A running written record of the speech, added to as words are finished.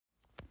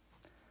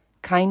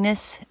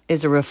Kindness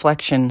is a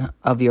reflection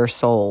of your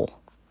soul.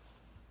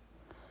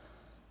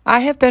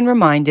 I have been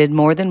reminded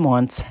more than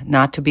once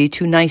not to be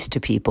too nice to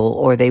people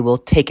or they will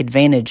take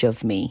advantage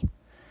of me.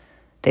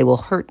 They will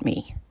hurt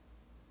me.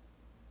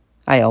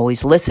 I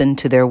always listen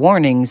to their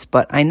warnings,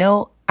 but I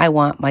know I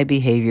want my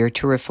behavior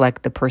to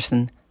reflect the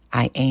person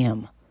I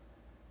am,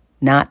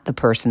 not the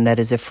person that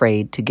is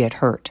afraid to get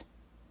hurt.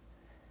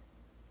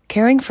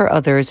 Caring for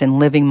others and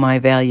living my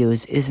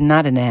values is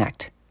not an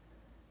act.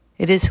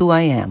 It is who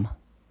I am.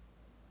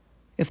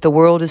 If the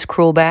world is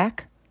cruel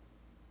back,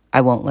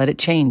 I won't let it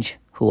change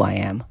who I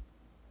am.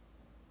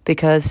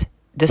 Because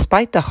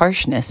despite the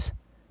harshness,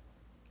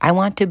 I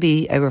want to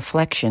be a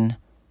reflection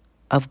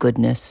of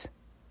goodness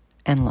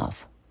and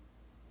love.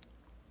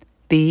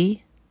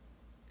 Be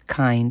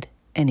kind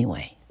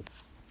anyway.